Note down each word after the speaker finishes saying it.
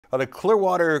The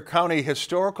Clearwater County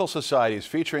Historical Society is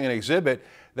featuring an exhibit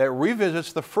that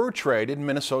revisits the fur trade in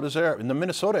the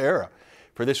Minnesota era.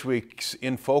 For this week's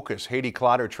In Focus, Haiti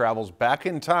Clotter travels back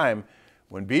in time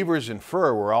when beavers and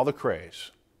fur were all the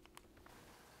craze.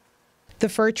 The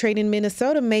fur trade in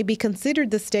Minnesota may be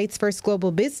considered the state's first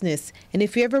global business. And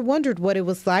if you ever wondered what it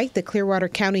was like, the Clearwater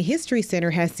County History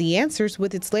Center has the answers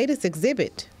with its latest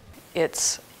exhibit.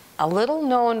 It's a little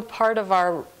known part of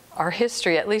our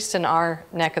history, at least in our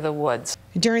neck of the woods.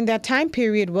 During that time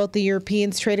period, wealthy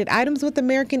Europeans traded items with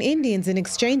American Indians in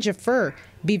exchange of fur.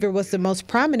 Beaver was the most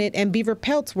prominent, and beaver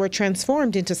pelts were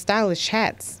transformed into stylish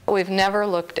hats. We've never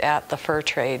looked at the fur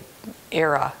trade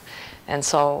era, and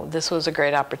so this was a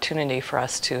great opportunity for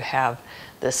us to have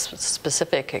this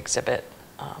specific exhibit,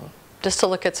 just to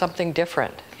look at something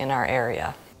different in our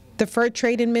area. The Fur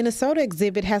Trade in Minnesota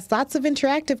exhibit has lots of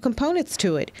interactive components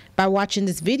to it. By watching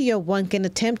this video, one can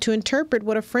attempt to interpret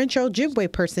what a French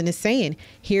Ojibwe person is saying.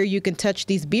 Here you can touch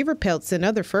these beaver pelts and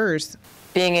other furs.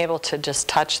 Being able to just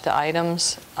touch the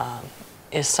items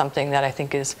is something that I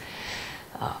think is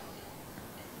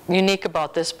unique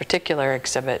about this particular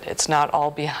exhibit. It's not all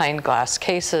behind glass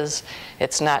cases.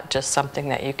 It's not just something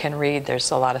that you can read. There's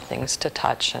a lot of things to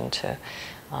touch and to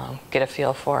get a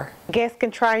feel for. Guests can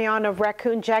try on a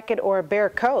raccoon jacket or a bear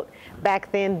coat.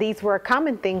 Back then, these were a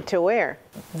common thing to wear.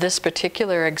 This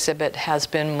particular exhibit has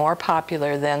been more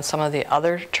popular than some of the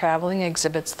other traveling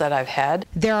exhibits that I've had.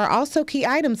 There are also key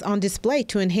items on display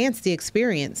to enhance the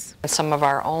experience. Some of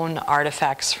our own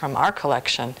artifacts from our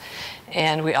collection,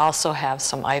 and we also have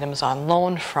some items on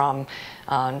loan from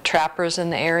trappers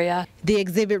in the area. The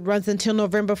exhibit runs until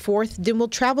November 4th, then will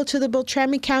travel to the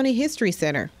Beltrami County History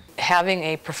Center. Having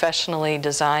a professionally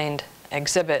designed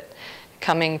exhibit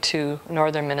coming to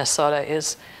northern Minnesota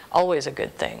is always a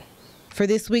good thing. For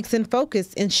this week's In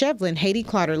Focus, in Shevlin, Haiti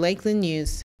Clotter, Lakeland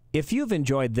News. If you've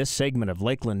enjoyed this segment of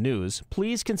Lakeland News,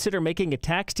 please consider making a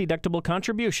tax-deductible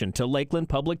contribution to Lakeland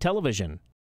Public Television.